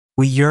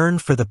We yearn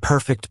for the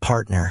perfect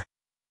partner,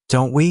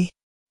 don't we?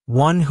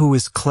 One who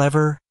is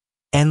clever,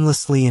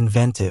 endlessly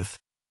inventive,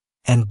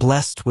 and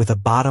blessed with a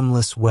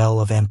bottomless well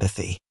of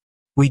empathy.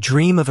 We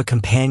dream of a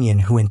companion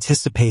who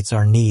anticipates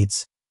our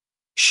needs,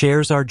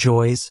 shares our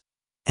joys,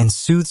 and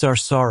soothes our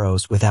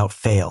sorrows without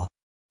fail.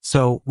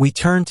 So we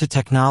turn to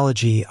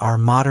technology, our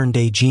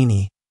modern-day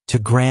genie, to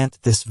grant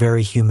this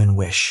very human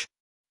wish.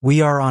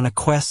 We are on a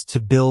quest to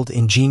build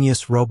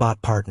ingenious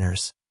robot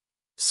partners,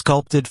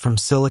 sculpted from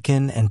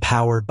silicon and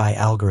powered by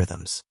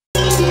algorithms.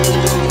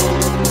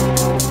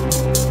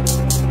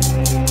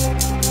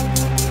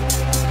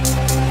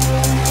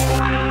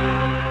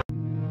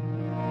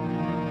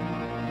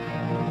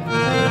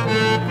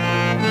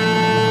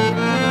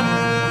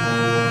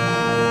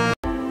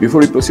 Before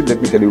we proceed, let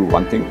me tell you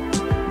one thing.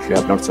 If you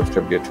have not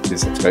subscribed yet,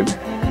 please subscribe.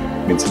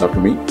 It means a lot to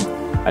me.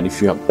 And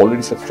if you have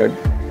already subscribed,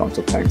 tons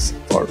of thanks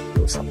for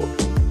your support.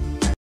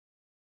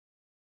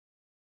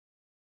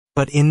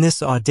 But in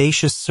this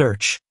audacious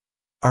search,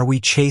 are we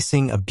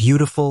chasing a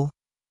beautiful,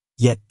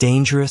 yet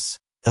dangerous,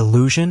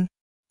 illusion?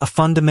 A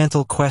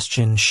fundamental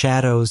question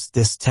shadows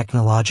this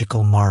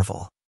technological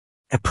marvel.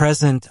 At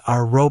present,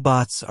 our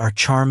robots are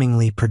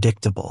charmingly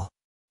predictable.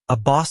 A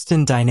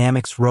Boston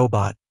Dynamics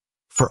robot,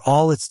 for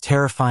all its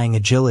terrifying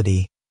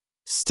agility,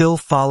 still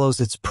follows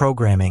its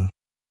programming,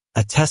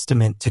 a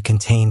testament to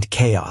contained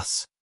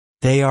chaos.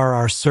 They are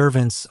our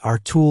servants, our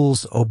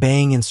tools,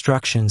 obeying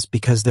instructions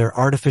because their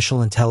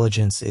artificial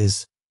intelligence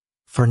is,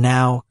 for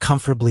now,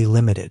 comfortably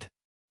limited.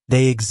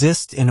 They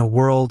exist in a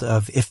world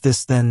of if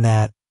this then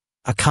that,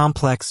 a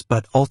complex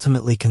but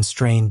ultimately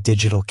constrained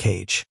digital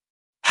cage.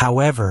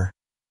 However,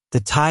 the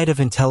tide of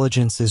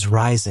intelligence is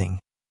rising,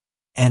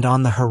 and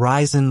on the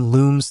horizon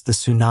looms the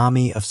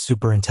tsunami of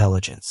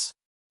superintelligence.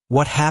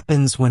 What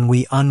happens when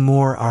we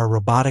unmoor our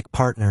robotic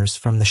partners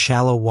from the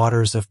shallow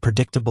waters of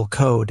predictable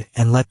code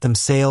and let them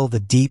sail the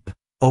deep,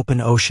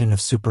 open ocean of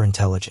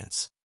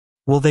superintelligence?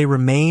 Will they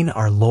remain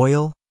our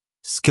loyal,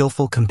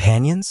 skillful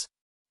companions?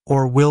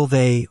 Or will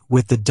they,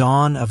 with the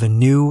dawn of a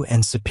new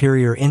and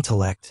superior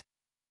intellect,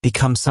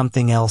 become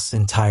something else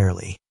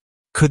entirely?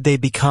 Could they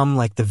become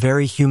like the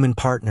very human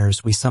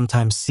partners we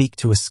sometimes seek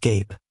to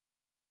escape?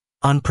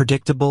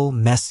 Unpredictable,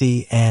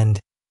 messy, and,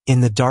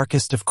 in the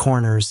darkest of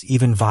corners,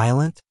 even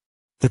violent?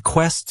 The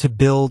quest to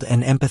build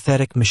an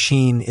empathetic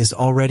machine is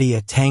already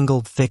a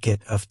tangled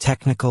thicket of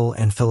technical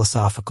and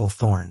philosophical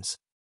thorns.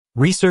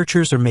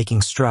 Researchers are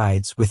making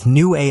strides with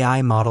new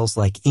AI models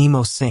like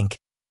EmoSync,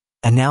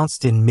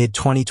 announced in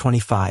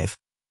mid-2025,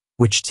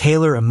 which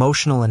tailor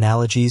emotional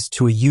analogies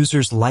to a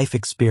user's life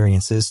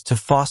experiences to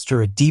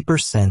foster a deeper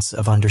sense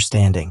of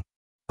understanding.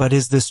 But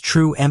is this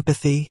true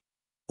empathy?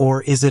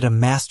 Or is it a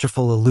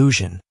masterful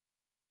illusion,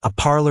 a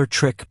parlor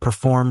trick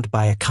performed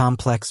by a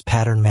complex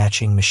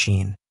pattern-matching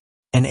machine?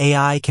 An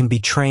AI can be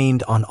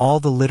trained on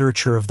all the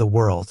literature of the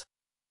world,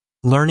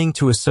 learning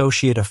to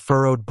associate a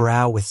furrowed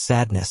brow with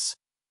sadness,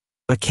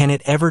 but can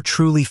it ever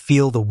truly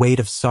feel the weight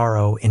of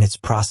sorrow in its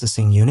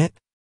processing unit?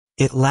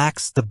 It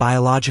lacks the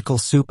biological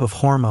soup of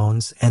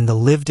hormones and the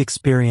lived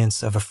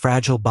experience of a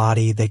fragile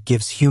body that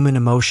gives human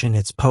emotion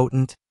its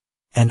potent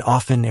and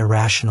often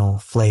irrational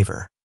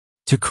flavor.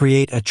 To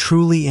create a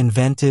truly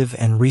inventive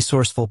and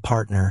resourceful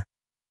partner,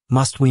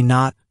 must we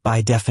not,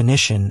 by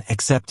definition,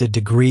 accept a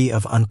degree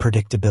of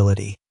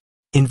unpredictability?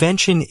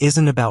 Invention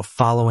isn't about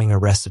following a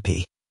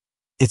recipe.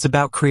 It's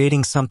about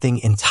creating something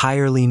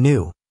entirely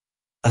new,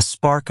 a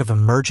spark of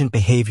emergent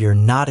behavior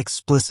not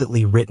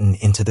explicitly written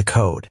into the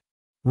code.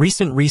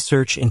 Recent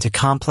research into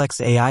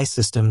complex AI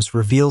systems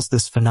reveals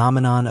this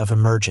phenomenon of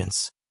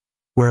emergence,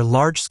 where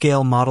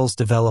large-scale models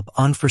develop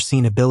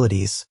unforeseen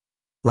abilities,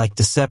 like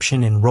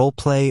deception in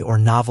role-play or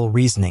novel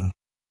reasoning,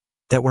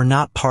 that were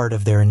not part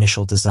of their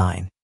initial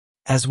design.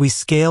 As we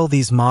scale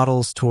these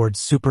models towards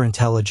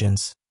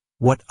superintelligence,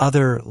 what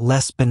other,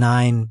 less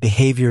benign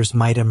behaviors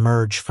might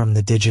emerge from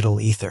the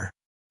digital ether?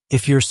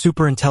 If your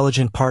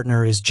superintelligent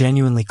partner is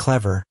genuinely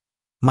clever,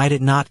 might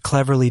it not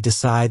cleverly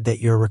decide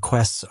that your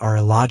requests are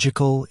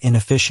illogical,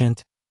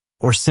 inefficient,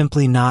 or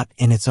simply not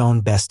in its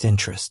own best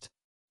interest?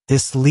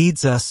 This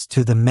leads us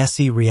to the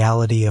messy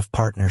reality of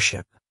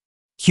partnership.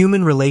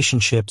 Human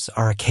relationships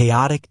are a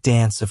chaotic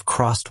dance of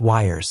crossed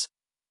wires,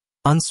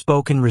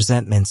 unspoken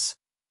resentments,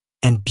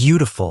 and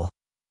beautiful,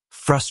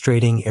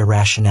 frustrating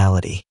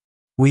irrationality.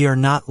 We are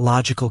not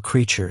logical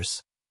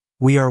creatures.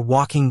 We are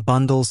walking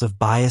bundles of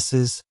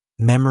biases,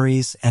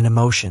 memories, and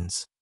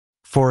emotions.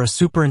 For a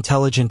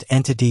superintelligent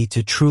entity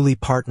to truly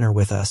partner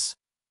with us,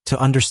 to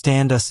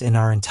understand us in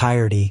our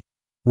entirety,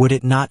 would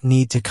it not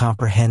need to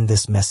comprehend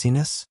this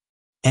messiness?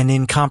 And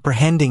in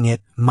comprehending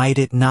it, might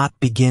it not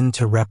begin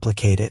to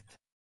replicate it?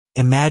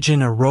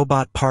 Imagine a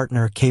robot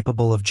partner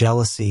capable of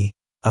jealousy,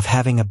 of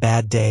having a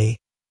bad day,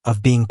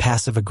 of being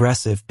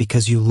passive-aggressive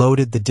because you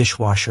loaded the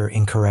dishwasher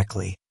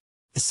incorrectly.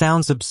 It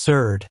sounds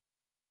absurd,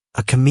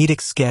 a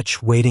comedic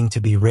sketch waiting to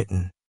be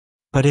written.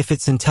 But if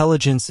its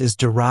intelligence is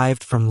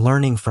derived from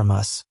learning from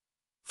us,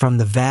 from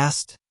the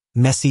vast,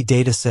 messy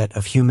dataset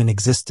of human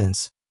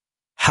existence,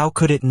 how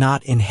could it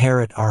not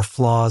inherit our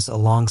flaws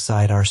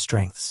alongside our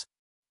strengths?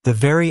 The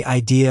very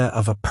idea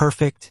of a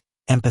perfect,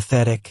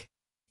 empathetic,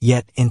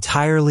 yet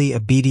entirely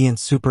obedient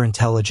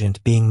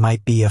superintelligent being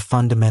might be a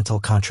fundamental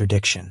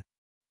contradiction.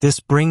 This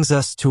brings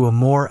us to a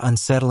more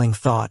unsettling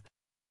thought,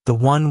 the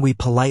one we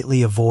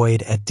politely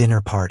avoid at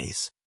dinner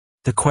parties.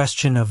 The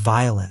question of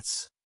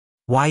violence.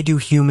 Why do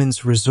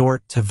humans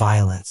resort to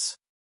violence?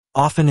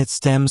 Often it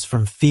stems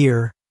from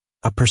fear,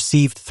 a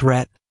perceived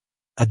threat,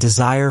 a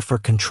desire for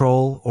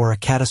control, or a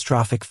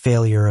catastrophic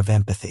failure of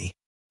empathy.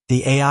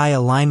 The AI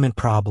alignment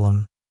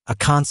problem, a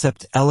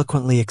concept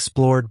eloquently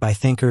explored by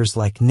thinkers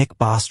like Nick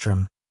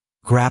Bostrom,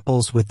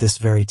 grapples with this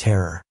very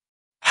terror.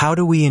 How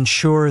do we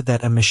ensure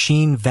that a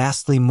machine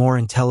vastly more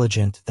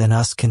intelligent than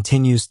us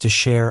continues to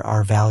share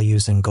our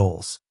values and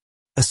goals?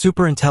 A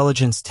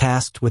superintelligence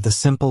tasked with a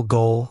simple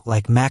goal,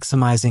 like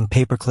maximizing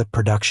paperclip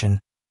production,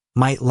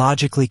 might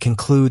logically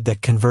conclude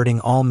that converting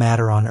all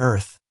matter on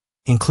Earth,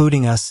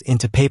 including us,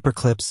 into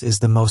paperclips is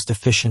the most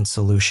efficient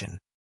solution.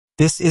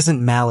 This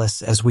isn't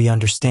malice as we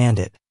understand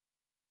it.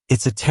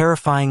 It's a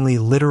terrifyingly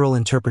literal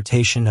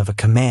interpretation of a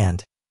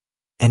command,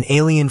 an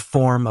alien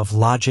form of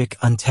logic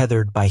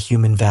untethered by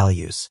human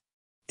values.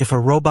 If a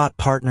robot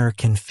partner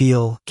can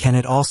feel, can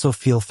it also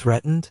feel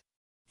threatened?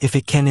 If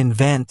it can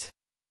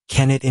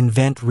it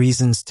invent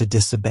reasons to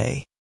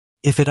disobey?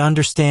 If it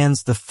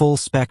understands the full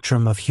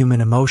spectrum of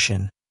human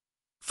emotion,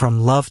 from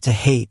love to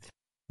hate,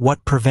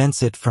 what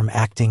prevents it from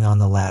acting on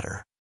the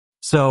latter?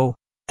 So,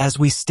 as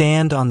we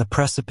stand on the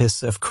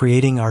precipice of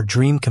creating our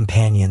dream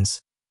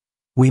companions,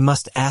 we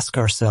must ask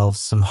ourselves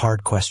some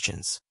hard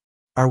questions.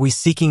 Are we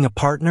seeking a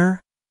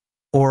partner,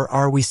 or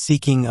are we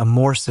seeking a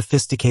more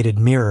sophisticated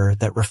mirror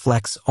that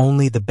reflects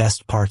only the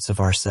best parts of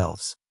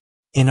ourselves?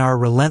 In our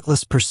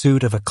relentless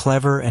pursuit of a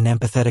clever and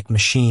empathetic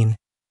machine,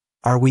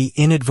 are we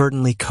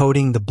inadvertently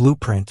coding the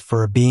blueprint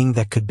for a being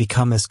that could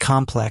become as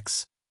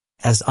complex,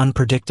 as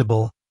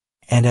unpredictable,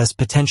 and as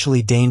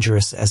potentially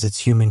dangerous as its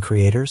human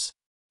creators?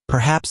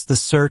 Perhaps the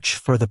search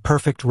for the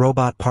perfect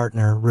robot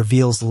partner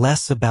reveals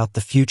less about the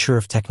future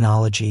of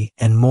technology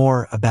and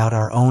more about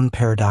our own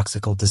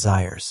paradoxical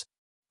desires.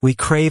 We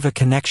crave a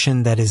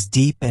connection that is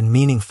deep and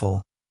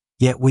meaningful,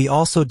 yet we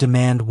also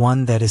demand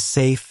one that is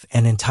safe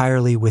and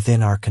entirely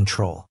within our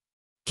control.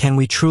 Can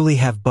we truly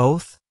have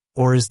both,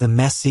 or is the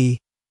messy,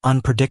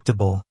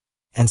 unpredictable,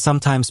 and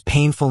sometimes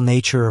painful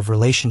nature of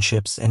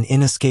relationships an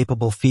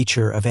inescapable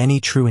feature of any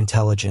true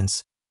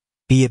intelligence,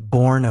 be it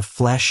born of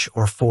flesh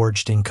or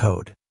forged in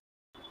code?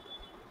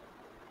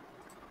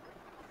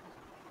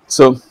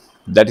 So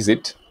that is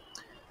it.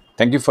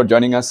 Thank you for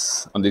joining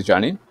us on this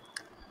journey.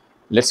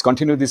 Let's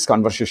continue this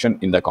conversation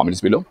in the comments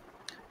below.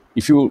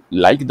 If you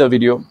like the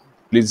video,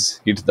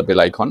 please hit the bell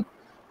icon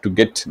to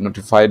get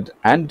notified,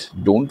 and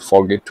don't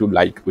forget to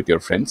like with your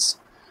friends,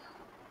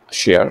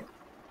 share,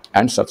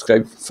 and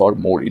subscribe for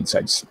more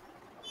insights.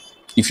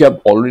 If you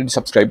have already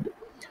subscribed,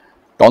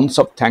 tons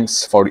of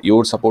thanks for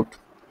your support.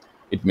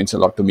 It means a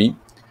lot to me.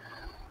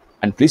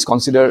 And please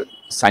consider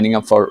signing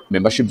up for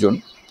membership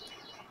zone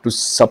to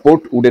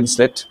support Wooden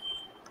Slate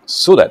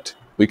so that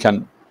we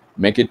can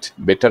make it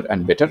better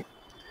and better.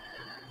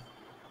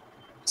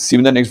 See you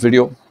in the next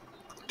video.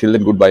 Till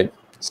then, goodbye.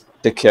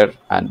 Take care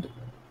and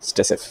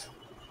stay safe.